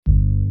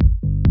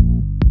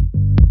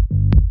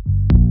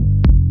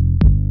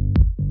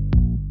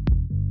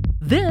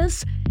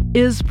This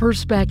is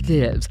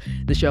Perspectives,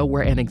 the show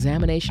where an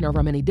examination of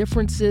our many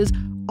differences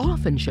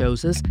often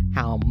shows us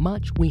how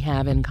much we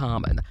have in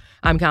common.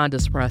 I'm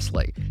Candace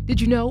Presley.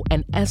 Did you know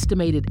an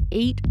estimated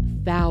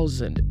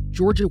 8,000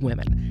 Georgia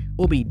women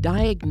will be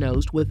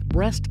diagnosed with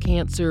breast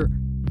cancer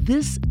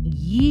this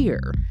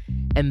year?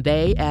 And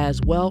they, as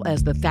well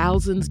as the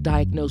thousands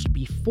diagnosed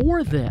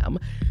before them,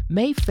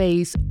 may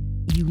face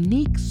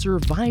unique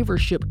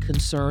survivorship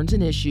concerns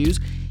and issues,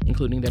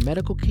 including their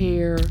medical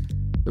care,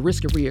 the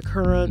risk of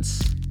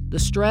reoccurrence, the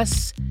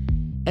stress,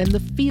 and the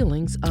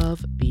feelings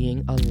of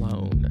being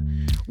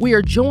alone. We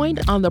are joined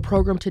on the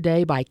program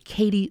today by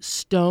Katie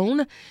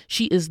Stone.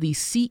 She is the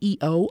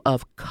CEO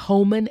of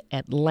Komen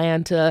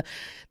Atlanta.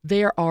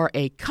 There are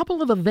a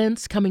couple of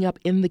events coming up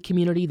in the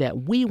community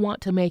that we want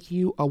to make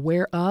you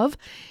aware of.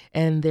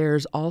 And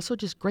there's also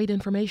just great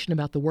information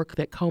about the work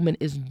that Komen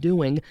is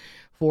doing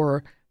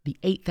for the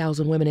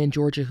 8,000 women in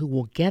Georgia who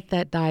will get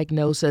that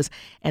diagnosis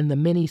and the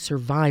many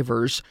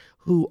survivors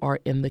who are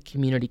in the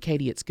community.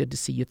 Katie, it's good to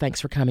see you. Thanks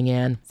for coming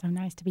in. So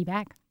nice to be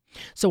back.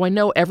 So I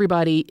know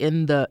everybody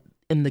in the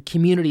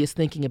community is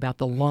thinking about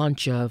the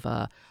launch of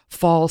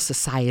fall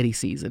society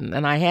season.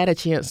 And I had a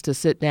chance to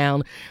sit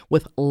down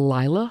with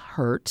Lila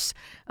Hertz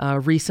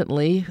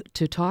recently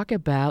to talk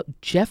about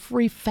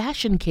Jeffrey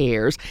Fashion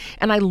Cares.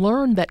 And I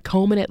learned that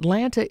Komen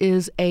Atlanta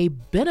is a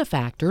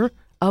benefactor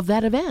of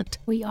that event.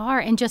 We are.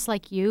 And just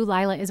like you,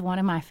 Lila is one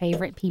of my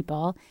favorite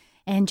people.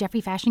 And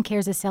Jeffrey Fashion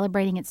Cares is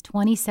celebrating its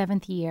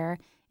 27th year.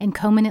 And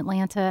Komen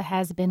Atlanta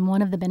has been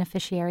one of the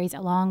beneficiaries,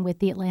 along with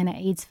the Atlanta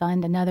AIDS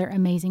Fund, another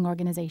amazing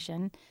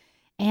organization.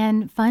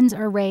 And funds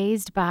are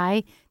raised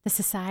by the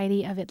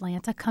Society of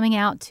Atlanta, coming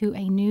out to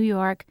a New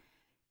York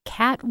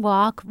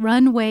catwalk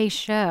runway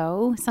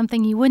show,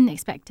 something you wouldn't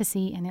expect to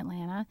see in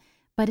Atlanta.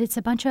 But it's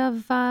a bunch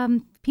of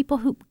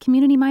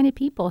community-minded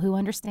people who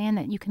understand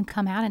that you can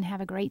come out and have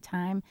a great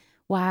time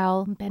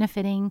while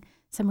benefiting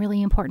some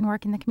really important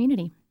work in the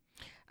community.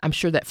 I'm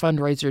sure that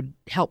fundraiser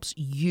helps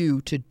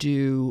you to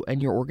do,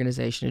 and your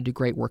organization, to do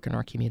great work in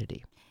our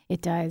community.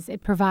 It does.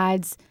 It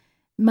provides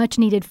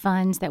much-needed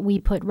funds that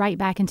we put right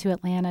back into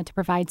Atlanta to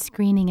provide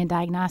screening and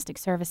diagnostic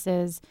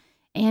services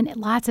and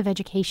lots of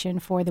education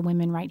for the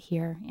women right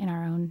here in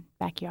our own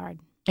backyard.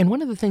 And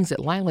one of the things that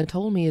Lila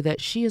told me is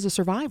that she is a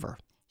survivor.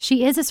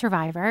 She is a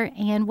survivor,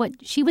 and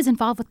she was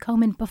involved with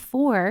Komen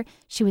before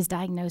she was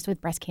diagnosed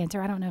with breast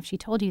cancer. I don't know if she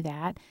told you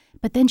that,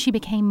 but then she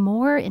became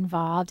more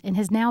involved and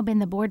has now been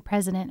the board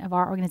president of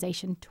our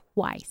organization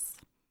twice.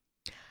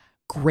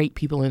 Great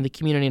people in the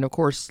community. And of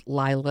course,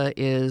 Lila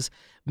is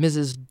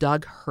Mrs.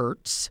 Doug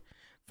Hertz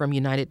from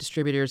United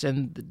Distributors,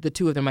 and the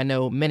two of them I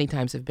know many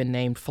times have been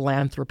named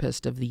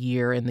Philanthropist of the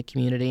Year in the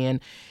community. And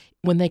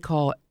when they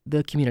call,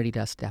 the community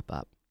does step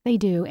up. They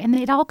do, and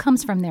it all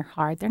comes from their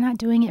heart. They're not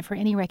doing it for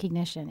any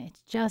recognition.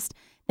 It's just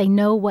they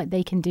know what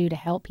they can do to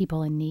help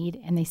people in need,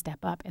 and they step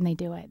up and they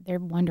do it. They're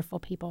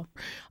wonderful people.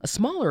 A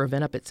smaller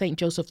event up at St.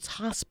 Joseph's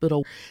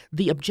Hospital,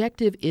 the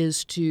objective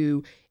is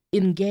to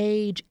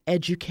engage,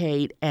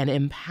 educate, and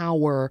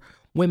empower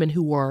women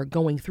who are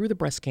going through the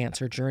breast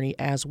cancer journey,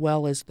 as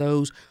well as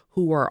those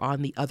who are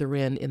on the other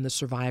end in the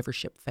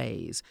survivorship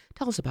phase.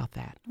 Tell us about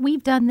that.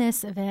 We've done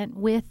this event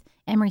with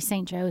Emory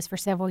St. Joe's for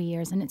several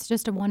years, and it's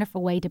just a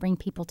wonderful way to bring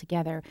people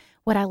together.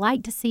 What I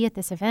like to see at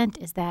this event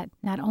is that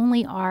not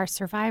only are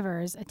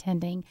survivors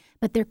attending,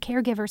 but their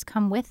caregivers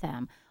come with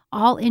them,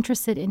 all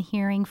interested in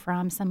hearing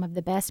from some of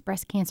the best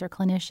breast cancer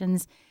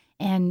clinicians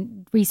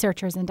and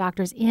researchers and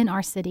doctors in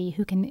our city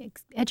who can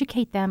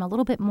educate them a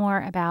little bit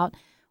more about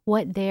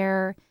what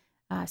their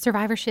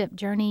survivorship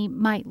journey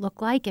might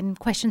look like and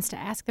questions to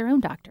ask their own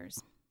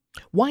doctors.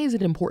 Why is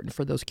it important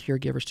for those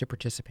caregivers to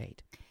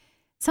participate?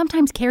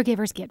 Sometimes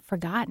caregivers get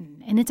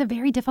forgotten, and it's a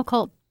very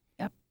difficult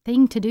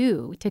thing to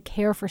do, to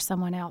care for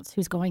someone else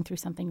who's going through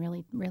something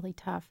really, really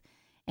tough.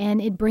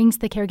 And it brings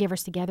the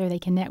caregivers together. They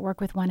can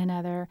network with one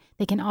another.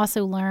 They can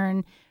also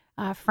learn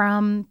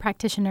from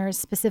practitioners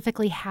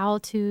specifically how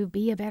to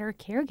be a better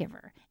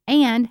caregiver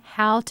and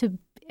how to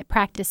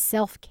practice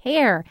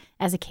self-care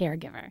as a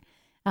caregiver.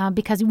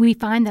 Because we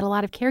find that a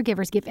lot of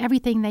caregivers give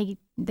everything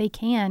they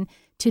can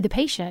to the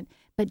patient,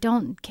 but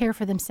don't care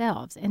for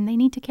themselves, and they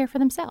need to care for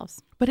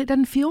themselves. But it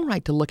doesn't feel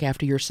right to look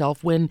after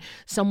yourself when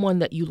someone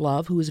that you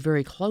love, who is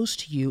very close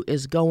to you,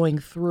 is going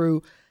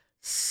through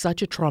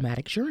such a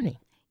traumatic journey.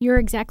 You're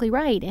exactly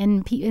right,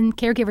 and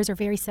caregivers are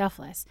very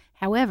selfless.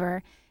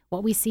 However,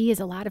 what we see is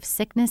a lot of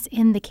sickness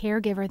in the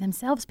caregiver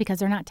themselves because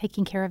they're not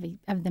taking care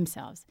of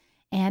themselves.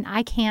 And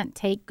I can't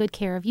take good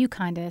care of you,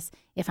 Candace,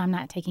 if I'm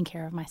not taking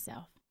care of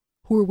myself.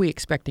 Who are we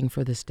expecting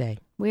for this day?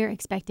 We're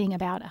expecting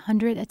about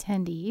 100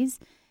 attendees,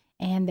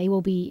 and they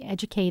will be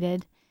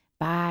educated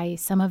by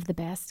some of the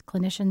best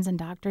clinicians and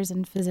doctors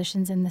and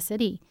physicians in the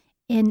city,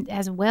 and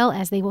as well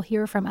as they will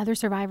hear from other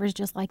survivors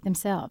just like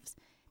themselves.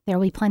 There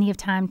will be plenty of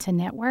time to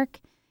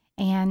network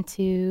and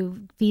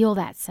to feel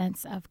that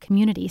sense of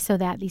community so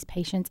that these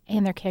patients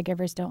and their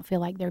caregivers don't feel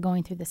like they're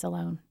going through this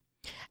alone.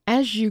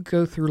 As you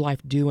go through life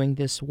doing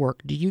this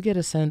work, do you get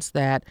a sense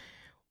that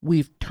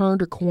we've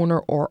turned a corner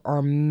or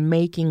are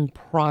making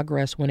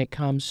progress when it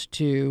comes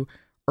to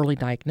early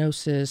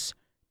diagnosis,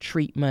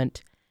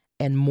 treatment,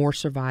 and more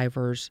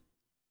survivors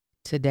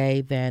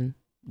today than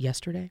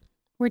yesterday?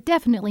 We're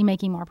definitely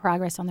making more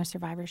progress on the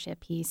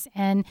survivorship piece.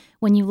 And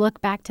when you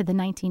look back to the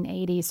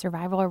 1980s,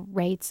 survival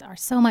rates are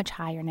so much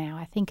higher now.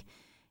 I think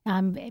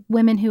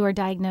women who are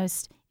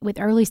diagnosed with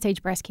early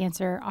stage breast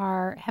cancer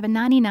have a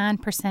 99%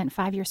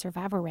 5-year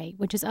survival rate,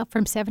 which is up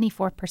from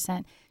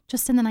 74%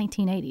 just in the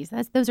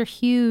 1980s. Those are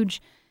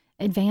huge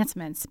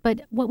advancements.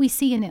 But what we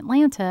see in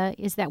Atlanta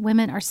is that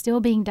women are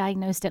still being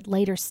diagnosed at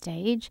later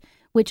stage,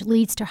 which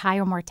leads to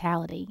higher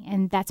mortality.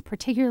 And that's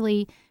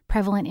particularly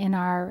prevalent in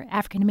our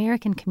African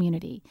American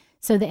community.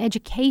 So the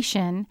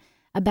education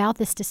about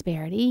this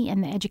disparity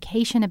and the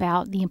education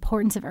about the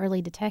importance of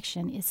early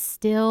detection is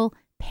still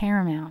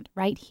paramount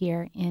right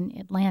here in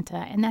Atlanta.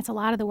 And that's a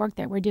lot of the work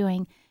that we're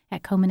doing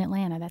at Komen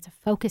Atlanta. That's a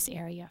focus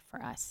area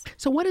for us.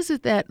 So what is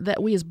it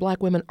that we as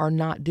Black women are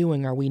not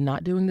doing? Are we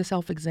not doing the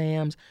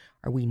self-exams?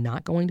 Are we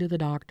not going to the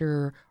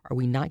doctor? Are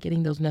we not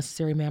getting those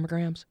necessary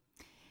mammograms?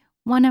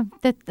 One of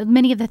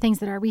many of the things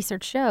that our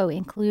research show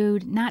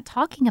include not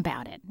talking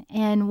about it.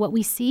 And what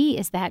we see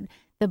is that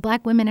the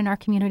Black women in our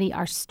community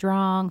are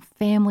strong,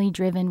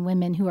 family-driven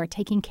women who are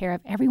taking care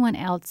of everyone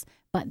else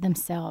but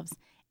themselves.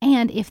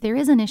 And if there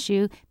is an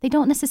issue, they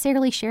don't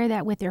necessarily share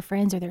that with their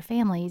friends or their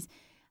families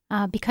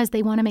because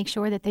they want to make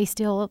sure that they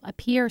still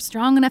appear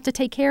strong enough to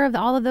take care of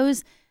all of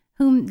those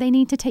whom they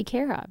need to take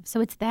care of.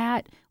 So it's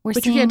that we're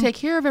seeing. But you can't take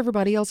care of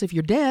everybody else if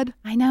you're dead.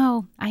 I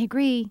know. I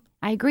agree.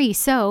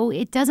 So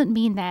it doesn't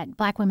mean that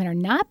Black women are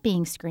not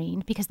being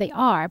screened, because they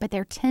are, but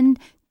they're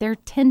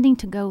tending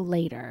to go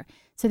later.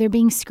 So they're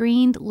being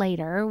screened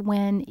later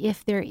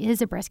if there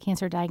is a breast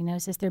cancer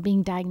diagnosis, they're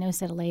being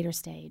diagnosed at a later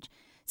stage.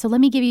 So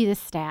let me give you this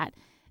stat.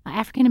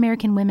 African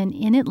American women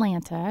in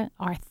Atlanta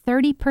are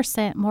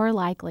 30% more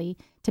likely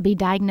to be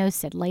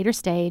diagnosed at later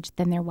stage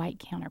than their white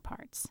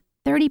counterparts.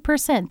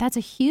 30%. That's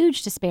a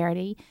huge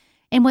disparity.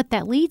 And what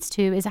that leads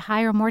to is a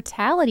higher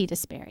mortality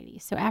disparity.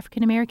 So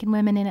African American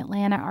women in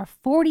Atlanta are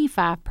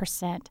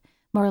 45%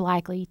 more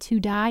likely to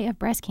die of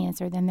breast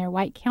cancer than their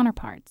white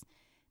counterparts.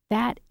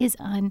 That is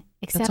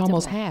unacceptable. That's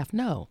almost half.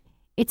 No.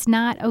 It's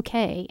not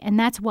okay. And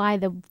that's why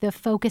the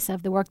focus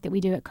of the work that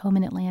we do at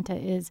Komen Atlanta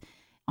is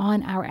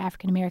on our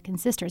African American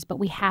sisters. But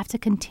we have to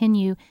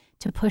continue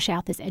to push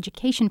out this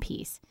education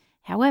piece.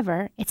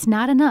 However, it's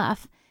not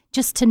enough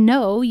just to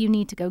know you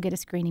need to go get a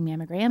screening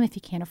mammogram if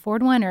you can't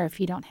afford one, or if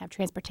you don't have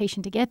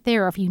transportation to get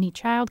there, or if you need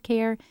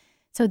childcare.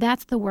 So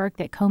that's the work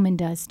that Komen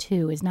does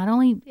too, is not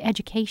only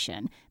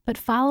education, but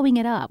following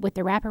it up with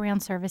the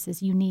wraparound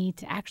services you need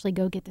to actually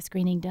go get the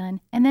screening done.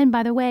 And then,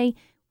 by the way,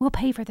 we'll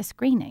pay for the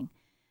screening.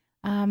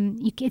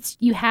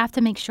 You have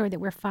to make sure that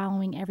we're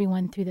following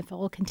everyone through the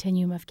full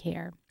continuum of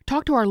care.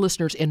 Talk to our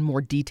listeners in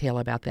more detail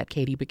about that,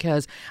 Katie,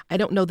 because I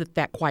don't know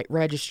that quite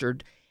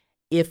registered.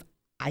 If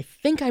I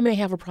think I may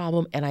have a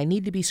problem and I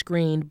need to be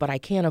screened, but I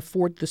can't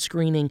afford the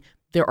screening,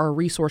 there are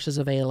resources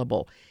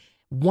available.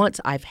 Once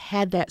I've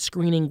had that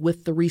screening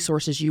with the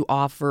resources you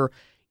offer,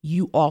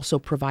 you also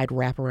provide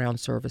wraparound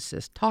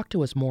services. Talk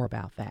to us more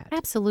about that.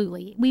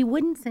 Absolutely. We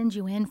wouldn't send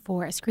you in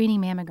for a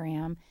screening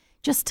mammogram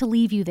just to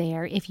leave you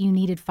there if you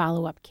needed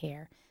follow-up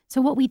care. So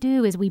what we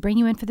do is we bring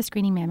you in for the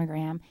screening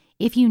mammogram.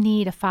 If you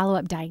need a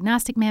follow-up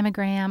diagnostic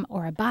mammogram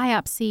or a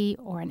biopsy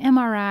or an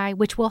MRI,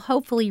 which will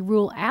hopefully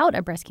rule out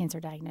a breast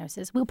cancer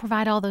diagnosis, we'll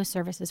provide all those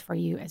services for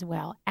you as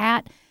well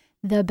at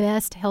the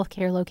best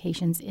healthcare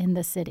locations in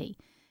the city.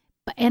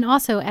 And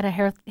also at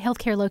a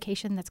healthcare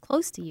location that's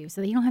close to you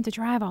so that you don't have to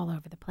drive all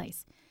over the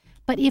place.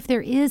 But if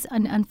there is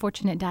an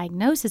unfortunate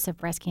diagnosis of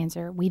breast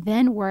cancer, we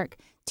then work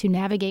to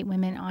navigate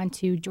women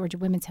onto Georgia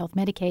Women's Health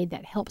Medicaid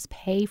that helps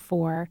pay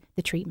for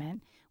the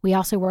treatment. We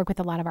also work with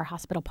a lot of our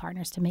hospital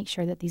partners to make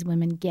sure that these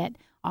women get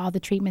all the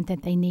treatment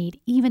that they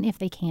need, even if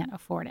they can't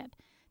afford it.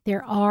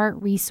 There are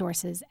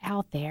resources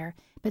out there,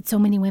 but so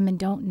many women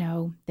don't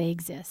know they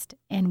exist.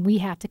 And we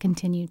have to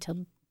continue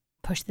to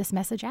push this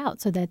message out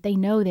so that they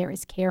know there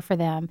is care for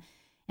them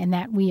and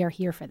that we are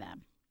here for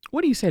them.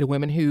 What do you say to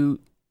women who,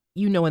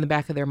 in the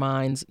back of their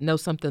minds, know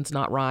something's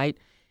not right,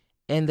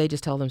 and they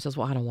just tell themselves,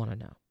 well, I don't want to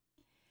know?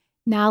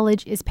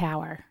 Knowledge is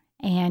power,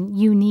 and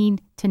you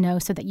need to know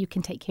so that you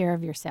can take care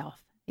of yourself.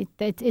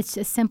 It's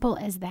as simple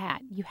as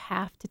that. You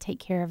have to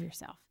take care of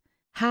yourself.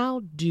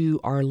 How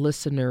do our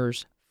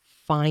listeners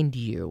find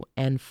you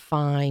and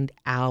find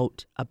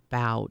out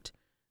about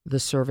the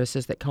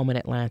services that Komen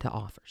Atlanta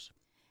offers?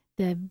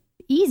 The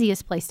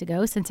easiest place to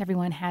go, since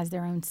everyone has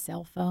their own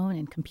cell phone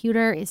and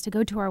computer, is to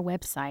go to our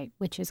website,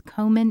 which is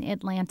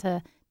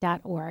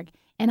KomenAtlanta.org.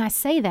 And I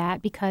say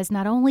that because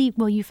not only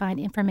will you find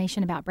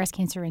information about breast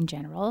cancer in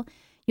general,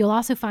 you'll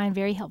also find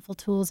very helpful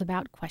tools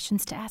about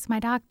questions to ask my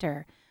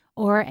doctor,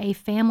 or a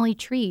family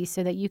tree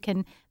so that you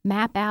can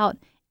map out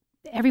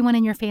everyone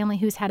in your family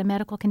who's had a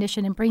medical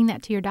condition and bring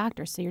that to your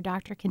doctor so your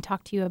doctor can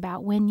talk to you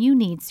about when you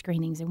need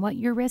screenings and what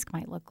your risk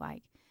might look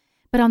like.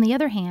 But on the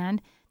other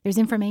hand, there's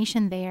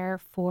information there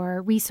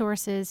for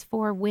resources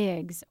for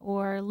wigs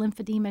or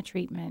lymphedema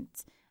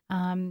treatments,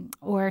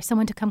 or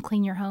someone to come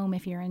clean your home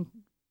if you're in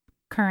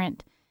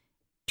current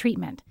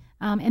treatment.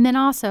 And then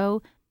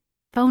also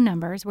phone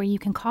numbers where you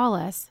can call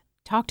us,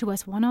 talk to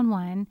us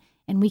one-on-one,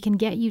 and we can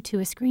get you to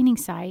a screening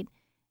site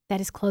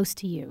that is close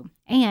to you.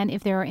 And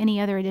if there are any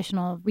other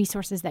additional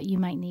resources that you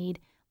might need,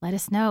 let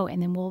us know,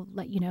 and then we'll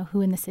let you know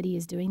who in the city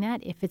is doing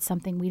that if it's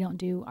something we don't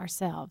do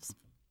ourselves.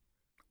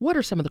 What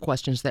are some of the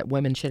questions that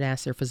women should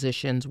ask their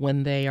physicians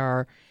when they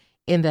are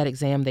in that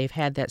exam, they've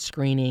had that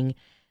screening,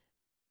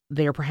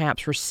 they're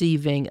perhaps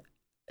receiving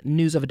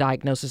news of a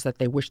diagnosis that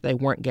they wish they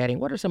weren't getting?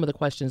 What are some of the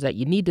questions that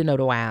you need to know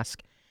to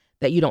ask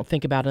that you don't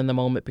think about in the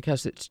moment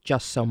because it's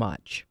just so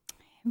much?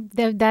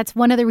 That's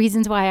one of the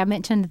reasons why I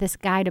mentioned this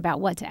guide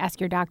about what to ask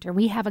your doctor.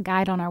 We have a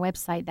guide on our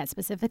website that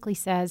specifically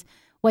says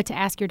what to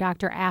ask your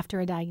doctor after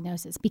a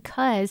diagnosis,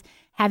 because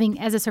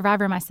as a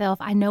survivor myself,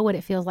 I know what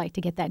it feels like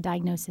to get that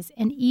diagnosis.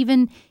 And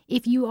even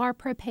if you are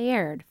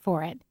prepared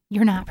for it,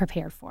 you're not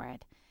prepared for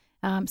it.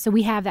 So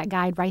we have that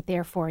guide right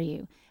there for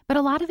you. But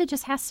a lot of it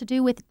just has to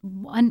do with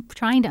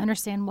trying to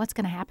understand what's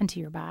going to happen to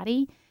your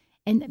body,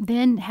 and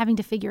then having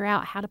to figure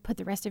out how to put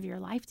the rest of your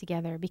life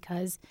together,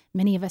 because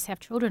many of us have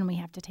children we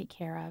have to take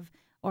care of,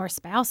 or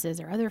spouses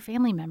or other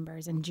family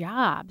members and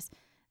jobs.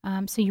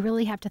 So you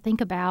really have to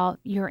think about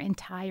your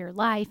entire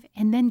life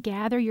and then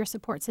gather your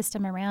support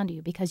system around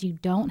you, because you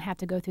don't have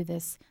to go through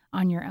this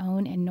on your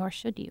own, and nor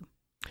should you.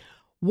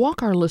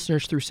 Walk our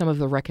listeners through some of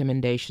the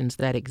recommendations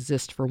that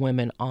exist for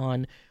women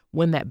on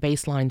when that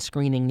baseline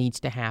screening needs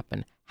to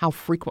happen. How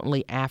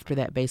frequently after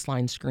that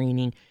baseline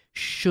screening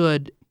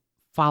should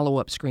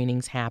follow-up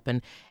screenings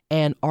happen?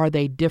 And are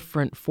they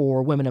different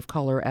for women of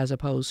color as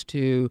opposed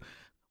to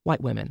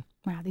white women?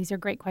 Wow, these are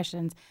great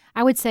questions.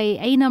 I would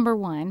say number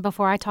one,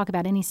 before I talk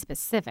about any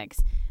specifics,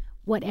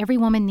 what every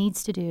woman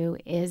needs to do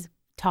is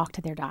talk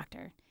to their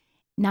doctor.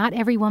 Not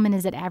every woman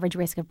is at average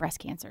risk of breast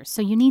cancer,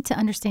 so you need to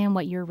understand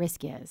what your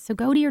risk is. So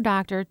go to your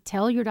doctor,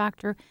 tell your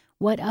doctor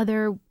what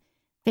other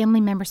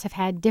family members have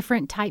had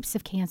different types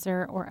of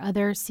cancer or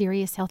other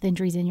serious health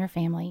injuries in your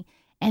family,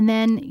 and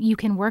then you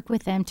can work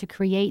with them to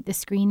create the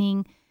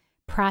screening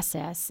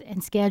process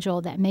and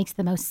schedule that makes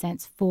the most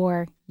sense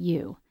for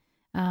you.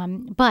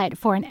 But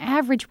for an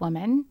average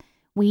woman,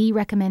 we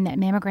recommend that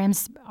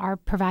mammograms are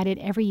provided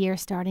every year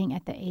starting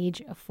at the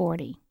age of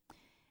 40.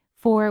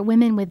 For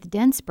women with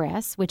dense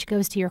breasts, which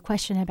goes to your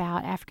question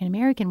about African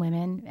American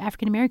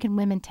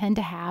women tend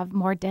to have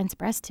more dense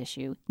breast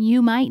tissue.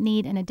 You might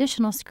need an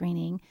additional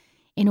screening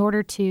in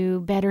order to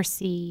better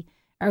see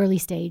early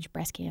stage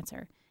breast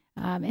cancer,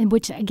 and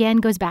which again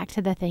goes back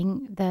to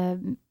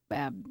the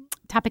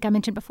topic I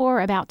mentioned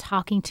before about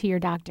talking to your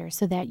doctor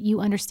so that you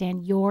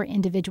understand your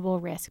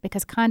individual risk.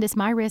 Because Candace,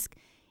 my risk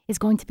is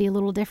going to be a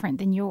little different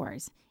than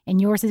yours,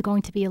 and yours is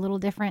going to be a little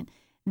different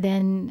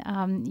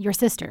than your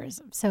sister's.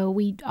 So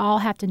we all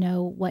have to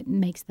know what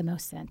makes the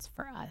most sense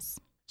for us.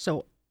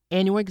 So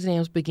annual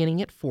exams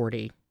beginning at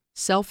 40,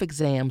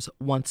 self-exams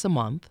once a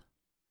month.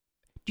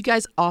 Do you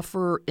guys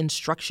offer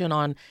instruction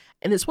on,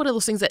 and it's one of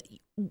those things that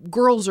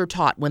girls are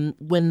taught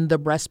when the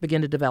breasts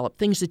begin to develop,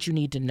 things that you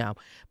need to know,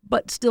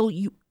 but still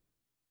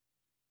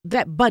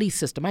that buddy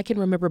system. I can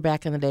remember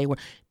back in the day when,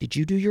 did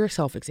you do your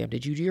self-exam?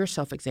 Did you do your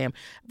self-exam?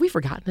 Have we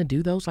forgotten to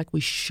do those like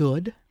we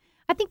should?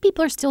 I think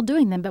people are still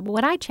doing them, but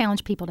what I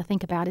challenge people to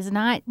think about is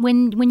not,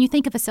 when you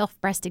think of a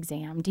self-breast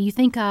exam, do you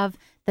think of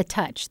the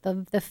touch,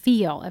 the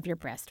feel of your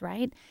breast,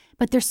 right?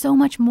 But there's so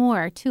much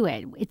more to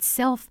it. It's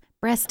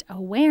self-breast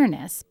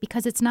awareness,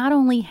 because it's not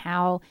only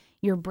how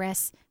your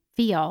breasts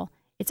feel,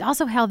 it's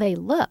also how they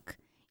look.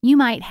 You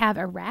might have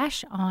a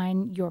rash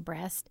on your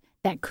breast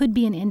that could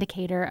be an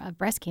indicator of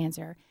breast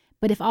cancer,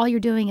 but if all you're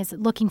doing is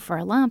looking for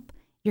a lump,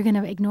 you're going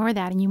to ignore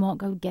that and you won't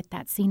go get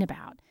that seen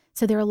about.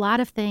 So there are a lot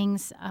of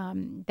things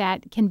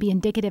that can be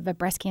indicative of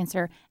breast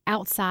cancer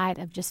outside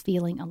of just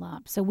feeling a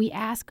lump. So we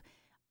ask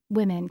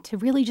women to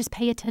really just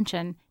pay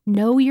attention,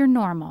 know you're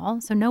normal,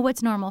 so know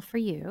what's normal for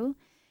you.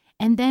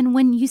 And then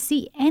when you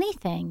see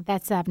anything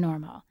that's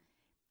abnormal,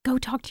 go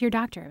talk to your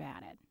doctor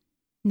about it.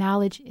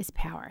 Knowledge is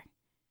power.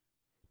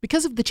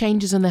 Because of the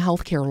changes in the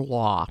healthcare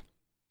law,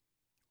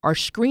 our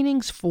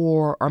screenings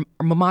for our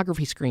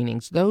mammography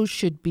screenings, those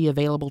should be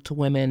available to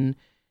women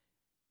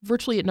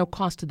virtually at no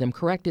cost to them,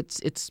 correct?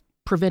 It's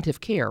preventive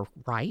care,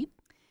 right?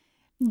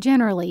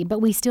 Generally, but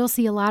we still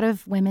see a lot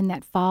of women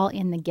that fall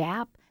in the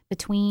gap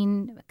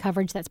between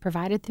coverage that's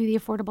provided through the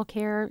Affordable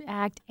Care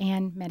Act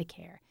and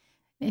Medicare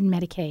and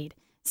Medicaid.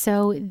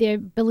 So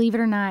believe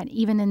it or not,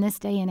 even in this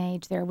day and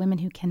age, there are women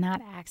who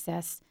cannot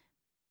access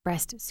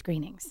breast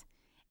screenings.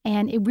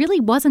 And it really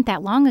wasn't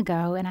that long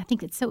ago, and I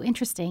think it's so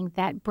interesting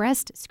that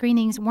breast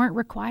screenings weren't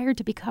required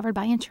to be covered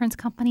by insurance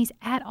companies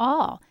at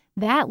all.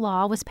 That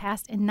law was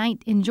passed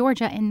in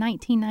Georgia in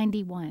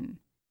 1991.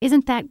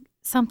 Isn't that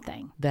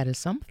something? That is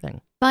something.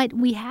 But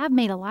we have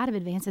made a lot of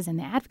advances in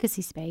the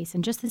advocacy space,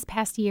 and just this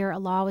past year, a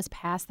law was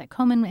passed that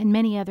Komen and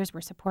many others were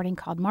supporting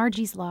called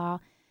Margie's Law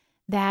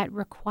that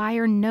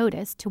require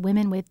notice to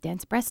women with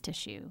dense breast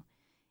tissue.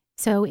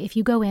 So if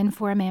you go in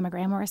for a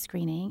mammogram or a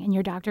screening and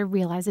your doctor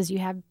realizes you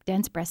have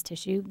dense breast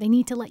tissue, they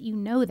need to let you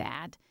know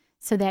that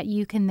so that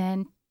you can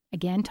then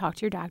Again, talk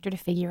to your doctor to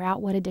figure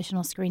out what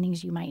additional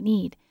screenings you might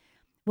need.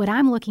 What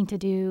I'm looking to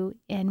do,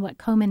 and what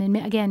Komen and,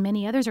 again,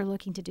 many others are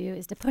looking to do,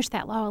 is to push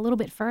that law a little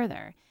bit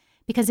further.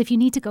 Because if you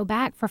need to go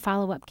back for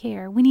follow-up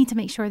care, we need to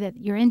make sure that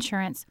your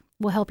insurance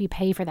will help you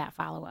pay for that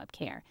follow-up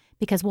care.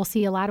 Because we'll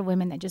see a lot of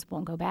women that just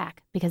won't go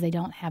back because they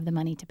don't have the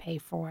money to pay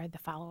for the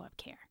follow-up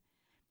care.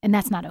 And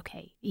that's not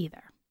okay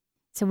either.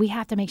 So we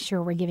have to make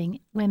sure we're giving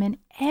women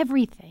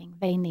everything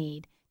they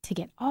need to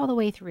get all the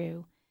way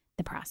through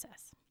the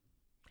process.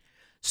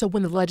 So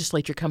when the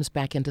legislature comes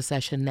back into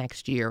session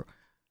next year,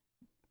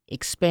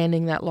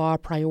 expanding that law a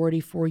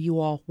priority for you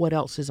all, what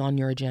else is on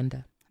your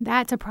agenda?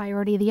 That's a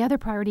priority. The other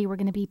priority we're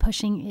going to be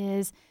pushing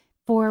is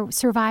for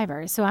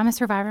survivors. So I'm a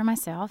survivor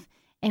myself.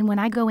 And when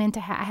I go into,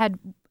 I had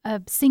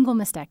a single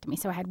mastectomy.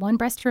 So I had one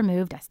breast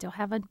removed. I still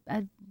have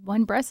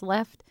one breast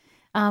left.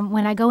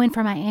 When I go in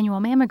for my annual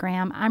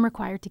mammogram, I'm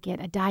required to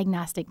get a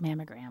diagnostic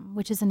mammogram,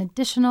 which is an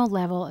additional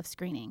level of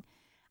screening.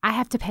 I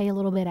have to pay a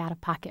little bit out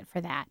of pocket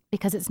for that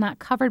because it's not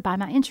covered by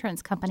my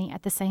insurance company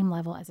at the same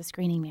level as a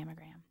screening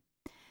mammogram.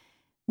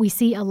 We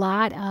see a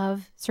lot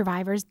of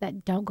survivors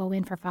that don't go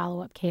in for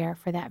follow-up care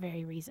for that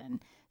very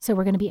reason. So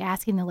we're going to be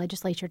asking the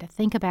legislature to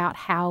think about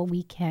how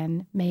we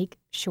can make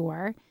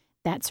sure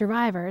that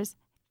survivors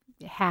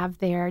have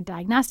their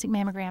diagnostic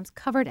mammograms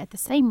covered at the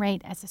same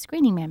rate as a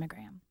screening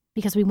mammogram,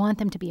 because we want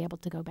them to be able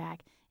to go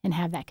back and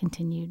have that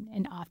continued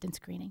and often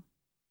screening.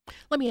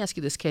 Let me ask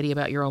you this, Katie,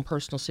 about your own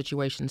personal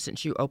situation,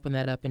 since you opened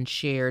that up and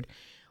shared.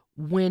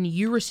 When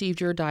you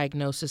received your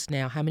diagnosis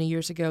now, how many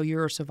years ago?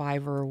 You're a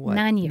survivor, what?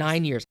 9 years.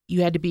 9 years.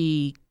 You had to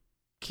be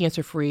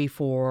cancer-free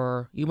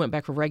you went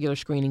back for regular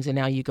screenings, and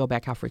now you go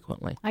back how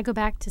frequently? I go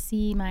back to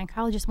see my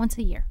oncologist once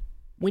a year.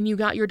 When you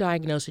got your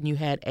diagnosis and you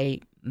had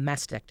a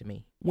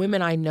mastectomy,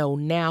 women I know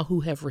now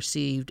who have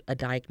received a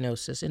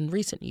diagnosis in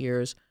recent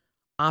years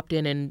opt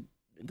in and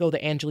go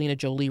the Angelina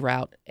Jolie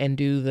route and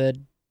do the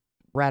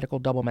radical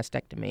double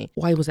mastectomy.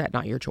 Why was that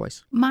not your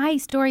choice? My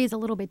story is a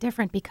little bit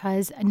different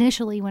because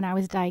initially when I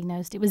was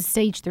diagnosed, it was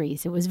stage 3,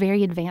 so it was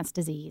very advanced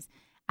disease.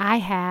 I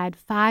had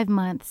 5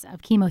 months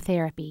of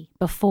chemotherapy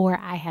before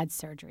I had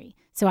surgery.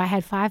 So I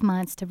had 5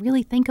 months to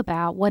really think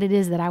about what it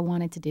is that I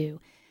wanted to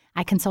do.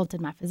 I consulted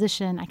my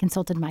physician. I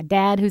consulted my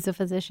dad, who's a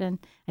physician.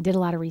 I did a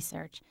lot of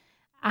research.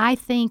 I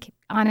think,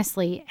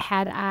 honestly,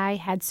 had I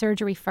had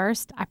surgery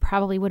first, I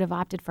probably would have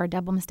opted for a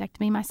double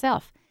mastectomy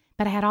myself.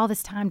 But I had all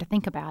this time to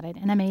think about it,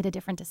 and I made a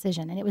different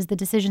decision, and it was the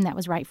decision that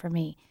was right for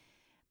me.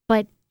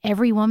 But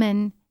every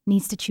woman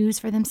needs to choose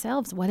for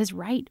themselves what is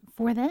right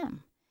for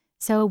them.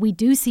 So we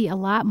do see a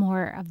lot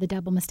more of the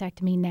double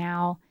mastectomy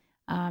now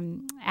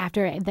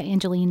after the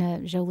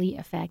Angelina Jolie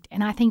effect,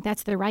 and I think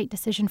that's the right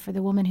decision for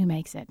the woman who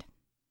makes it.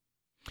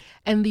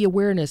 And the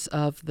awareness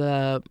of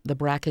the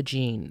BRCA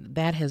gene,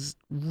 that has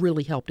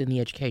really helped in the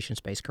education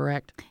space,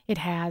 correct? It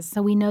has.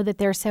 So we know that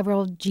there are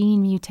several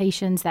gene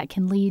mutations that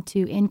can lead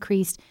to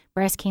increased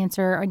breast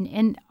cancer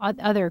and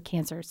other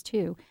cancers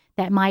too,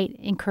 that might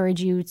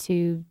encourage you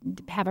to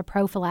have a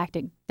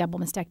prophylactic double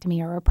mastectomy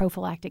or a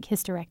prophylactic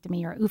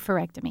hysterectomy or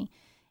oophorectomy.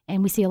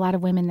 And we see a lot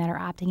of women that are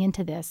opting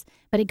into this.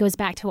 But it goes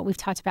back to what we've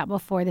talked about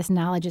before, this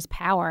knowledge is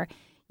power.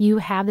 You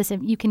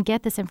can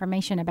get this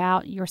information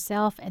about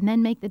yourself and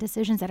then make the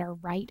decisions that are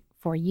right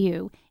for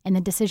you. And the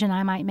decision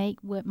I might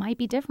make might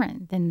be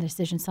different than the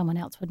decision someone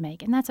else would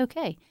make. And that's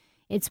okay.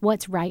 It's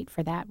what's right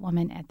for that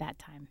woman at that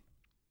time.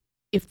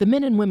 If the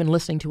men and women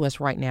listening to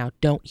us right now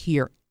don't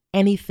hear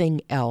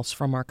anything else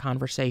from our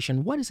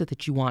conversation, what is it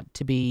that you want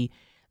to be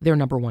their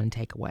number one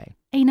takeaway?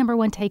 A number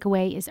one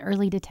takeaway is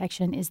early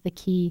detection is the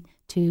key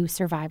to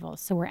survival.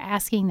 So we're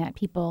asking that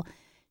people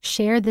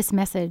share this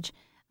message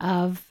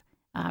of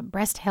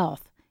breast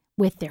health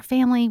with their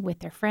family, with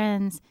their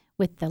friends,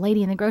 with the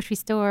lady in the grocery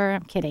store.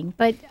 I'm kidding.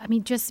 But I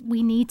mean,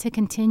 we need to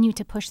continue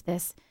to push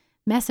this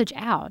message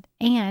out.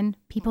 And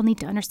people need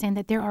to understand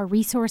that there are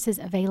resources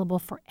available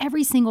for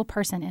every single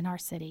person in our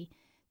city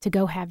to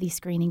go have these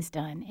screenings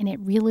done. And it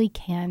really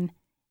can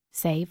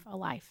save a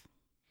life.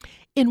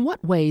 In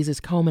what ways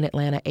is Komen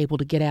Atlanta able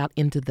to get out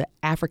into the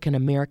African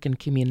American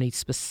community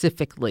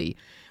specifically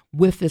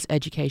with this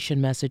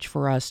education message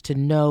for us to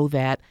know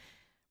that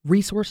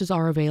resources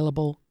are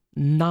available,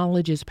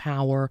 knowledge is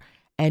power,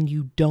 and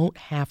you don't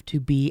have to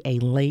be a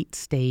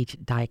late-stage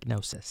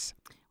diagnosis?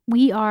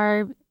 We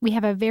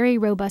have a very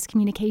robust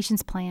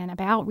communications plan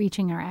about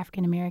reaching our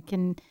African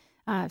American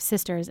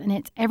sisters, and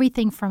it's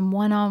everything from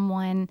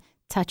one-on-one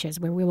touches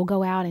where we will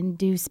go out and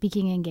do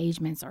speaking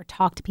engagements or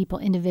talk to people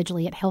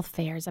individually at health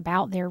fairs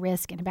about their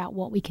risk and about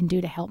what we can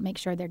do to help make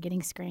sure they're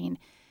getting screened.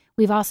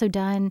 We've also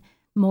done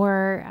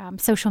more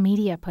social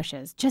media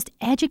pushes, just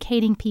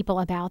educating people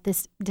about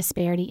this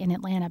disparity in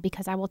Atlanta,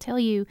 because I will tell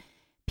you,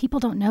 people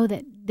don't know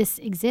that this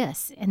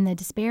exists. And the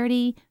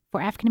disparity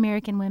for African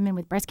American women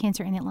with breast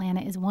cancer in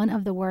Atlanta is one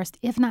of the worst,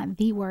 if not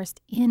the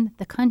worst, in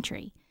the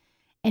country.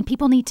 And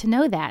people need to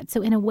know that.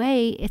 So in a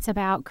way, it's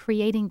about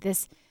creating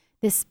this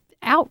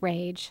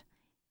outrage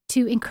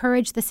to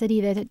encourage the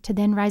city to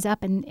then rise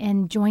up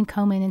and join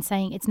Komen in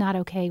saying it's not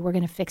okay, we're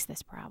going to fix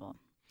this problem.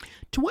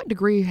 To what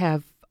degree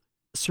have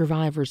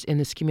survivors in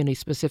this community,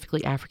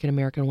 specifically African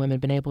American women,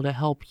 been able to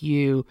help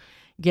you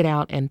get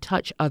out and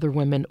touch other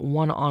women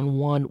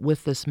one-on-one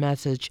with this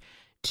message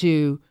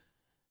to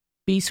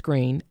be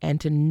screened and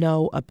to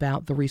know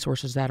about the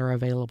resources that are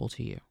available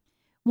to you?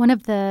 One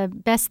of the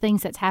best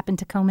things that's happened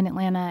to Komen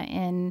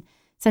Atlanta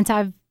since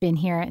I've been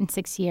here in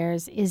 6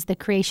 years is the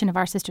creation of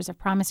our Sisters of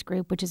Promise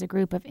group, which is a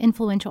group of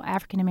influential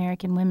African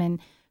American women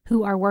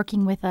who are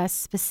working with us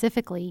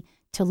specifically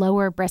to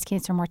lower breast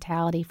cancer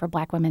mortality for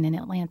Black women in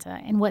Atlanta.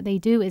 And what they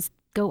do is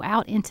go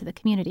out into the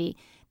community.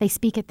 They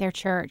speak at their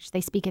church. They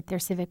speak at their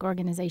civic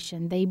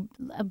organization. They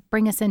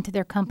bring us into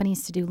their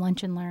companies to do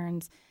lunch and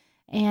learns.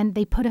 And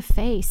they put a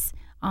face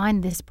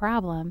on this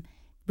problem,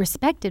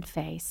 respected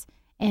face,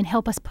 and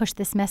help us push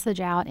this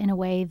message out in a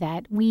way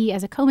that we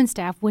as a Komen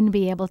staff wouldn't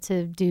be able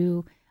to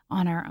do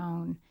on our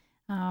own.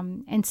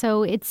 And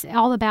so it's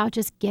all about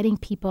just getting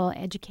people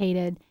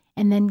educated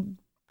and then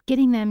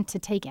getting them to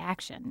take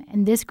action.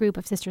 And this group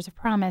of Sisters of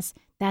Promise,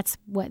 that's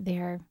what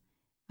they're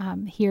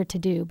here to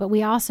do. But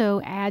we also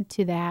add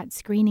to that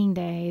screening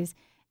days,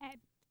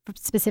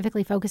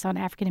 specifically focus on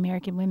African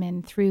American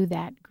women through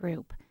that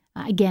group.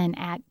 Again,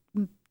 at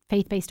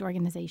faith-based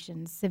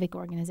organizations, civic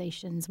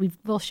organizations.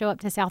 We'll show up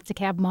to South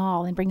DeKalb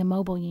Mall and bring a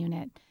mobile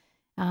unit.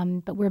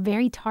 But we're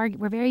very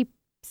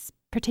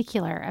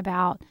particular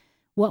about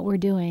what we're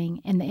doing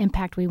and the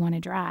impact we want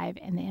to drive.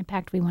 And the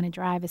impact we want to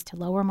drive is to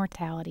lower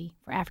mortality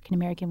for African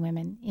American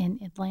women in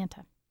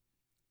Atlanta.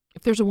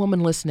 If there's a woman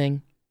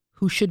listening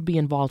who should be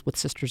involved with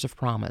Sisters of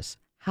Promise,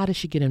 how does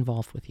she get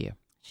involved with you?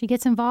 She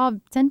gets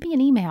involved, send me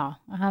an email,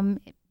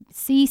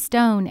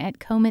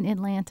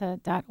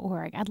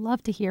 cstone@komenatlanta.org. I'd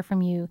love to hear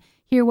from you,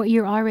 hear what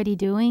you're already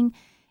doing,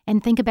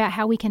 and think about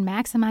how we can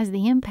maximize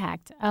the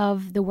impact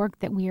of the work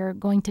that we are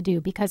going to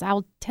do. Because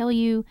I'll tell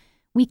you,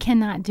 we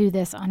cannot do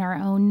this on our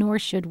own, nor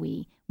should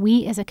we.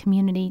 We as a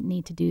community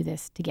need to do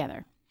this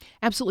together.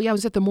 Absolutely. I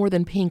was at the More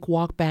Than Pink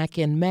walk back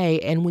in May,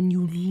 and when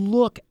you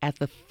look at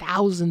the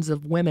thousands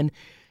of women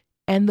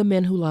and the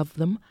men who love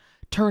them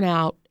turn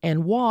out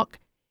and walk,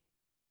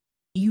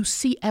 you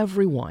see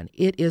everyone.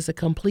 It is a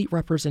complete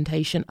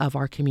representation of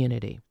our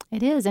community.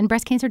 It is, and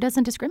breast cancer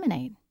doesn't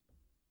discriminate.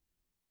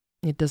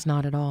 It does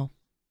not at all.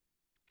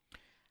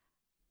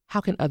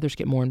 How can others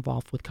get more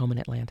involved with Komen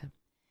Atlanta?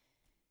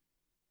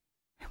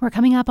 We're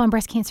coming up on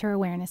Breast Cancer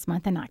Awareness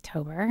Month in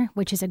October,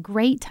 which is a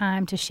great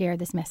time to share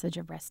this message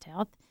of breast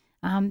health.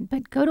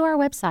 But go to our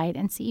website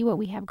and see what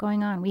we have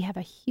going on. We have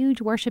a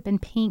huge Worship in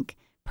Pink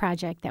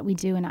project that we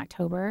do in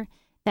October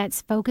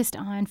that's focused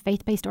on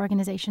faith-based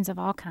organizations of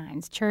all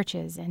kinds,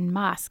 churches and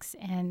mosques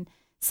and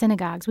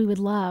synagogues. We would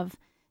love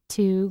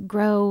to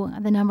grow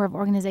the number of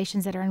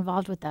organizations that are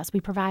involved with us. We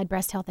provide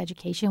breast health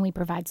education. We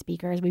provide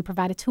speakers. We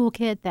provide a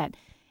toolkit that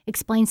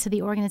explains to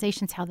the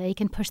organizations how they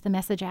can push the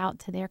message out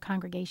to their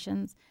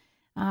congregations.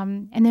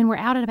 And then we're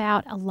out and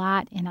about a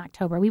lot in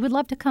October. We would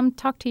love to come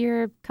talk to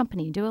your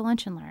company, do a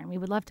lunch and learn. We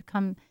would love to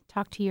come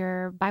talk to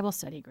your Bible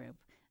study group.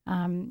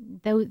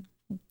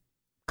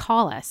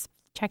 Call us.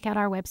 Check out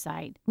our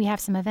website. We have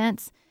some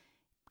events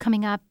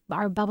coming up,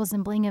 our Bubbles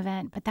and Bling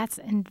event, but that's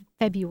in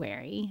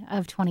February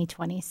of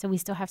 2020, so we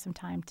still have some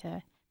time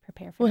to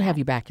prepare for that. We'll have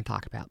you back and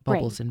talk about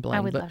Bubbles and Bling. I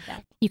would love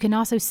that. You can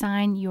also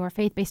sign your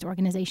faith-based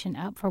organization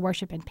up for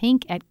Worship in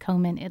Pink at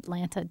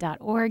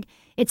komenatlanta.org.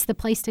 It's the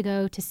place to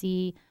go to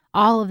see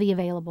all of the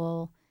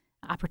available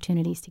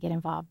opportunities to get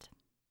involved.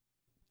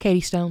 Katie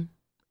Stone,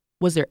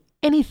 was there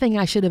anything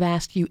I should have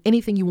asked you,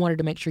 anything you wanted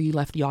to make sure you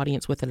left the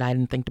audience with that I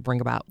didn't think to bring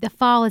about? The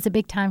fall is a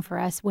big time for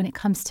us when it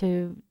comes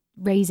to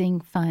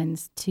raising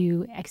funds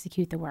to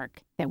execute the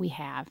work that we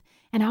have.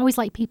 And I always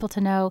like people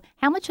to know,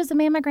 how much does a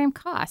mammogram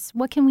cost?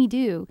 What can we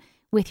do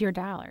with your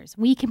dollars?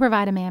 We can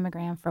provide a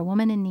mammogram for a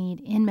woman in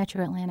need in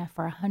Metro Atlanta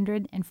for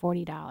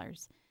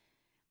 $140.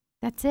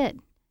 That's it.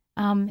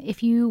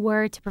 If you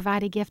were to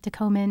provide a gift to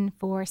Komen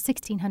for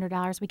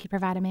 $1,600, we could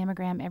provide a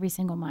mammogram every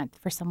single month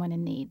for someone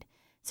in need.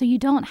 So you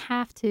don't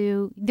have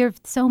to, there are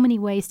so many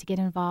ways to get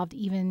involved,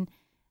 even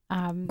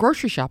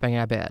grocery shopping,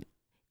 I bet.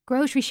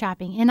 Grocery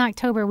shopping. In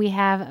October, we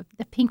have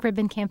the Pink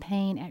Ribbon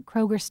campaign at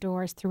Kroger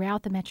stores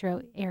throughout the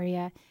metro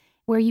area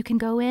where you can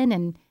go in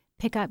and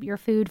pick up your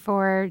food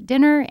for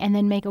dinner and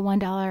then make a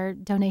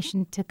 $1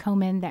 donation to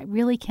Komen that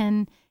really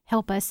can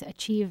help us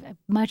achieve a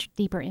much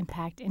deeper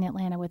impact in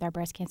Atlanta with our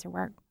breast cancer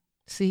work.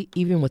 See,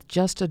 even with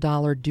just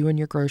 $1 doing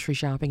your grocery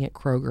shopping at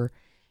Kroger,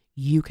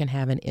 you can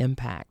have an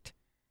impact.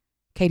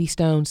 Katie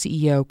Stone,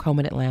 CEO,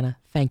 Komen Atlanta,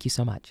 thank you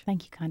so much.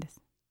 Thank you, Candace.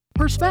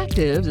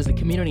 Perspectives is a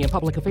community and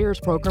public affairs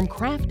program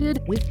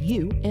crafted with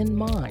you in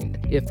mind.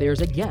 If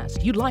there's a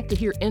guest you'd like to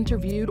hear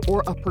interviewed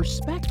or a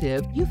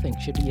perspective you think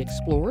should be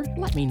explored,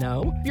 let me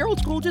know. If you're old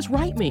school, just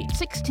write me.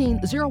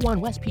 1601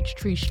 West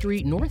Peachtree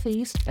Street,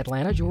 Northeast,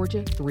 Atlanta,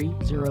 Georgia,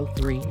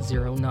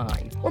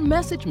 30309. Or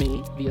message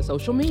me via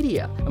social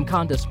media. I'm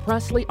Candace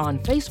Presley on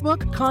Facebook,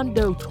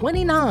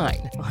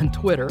 Condo29 on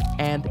Twitter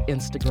and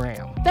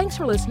Instagram. Thanks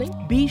for listening.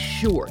 Be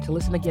sure to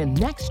listen again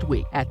next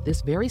week at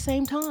this very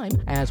same time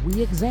as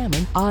we examine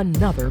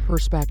another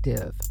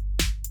perspective.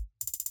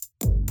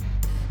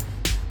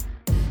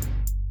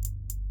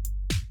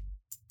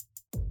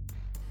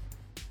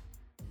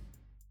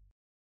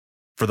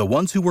 For the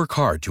ones who work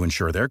hard to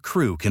ensure their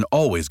crew can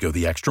always go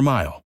the extra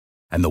mile,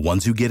 and the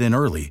ones who get in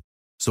early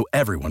so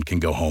everyone can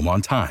go home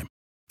on time,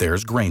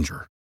 there's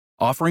Grainger,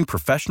 offering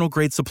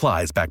professional-grade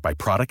supplies backed by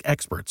product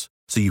experts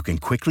so you can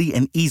quickly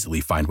and easily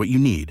find what you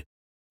need.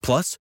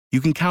 Plus, you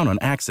can count on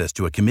access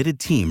to a committed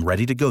team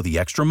ready to go the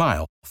extra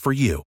mile for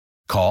you.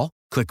 Call,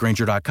 click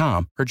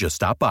Grainger.com, or just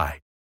stop by.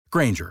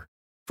 Grainger,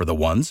 for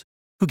the ones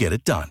who get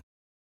it done.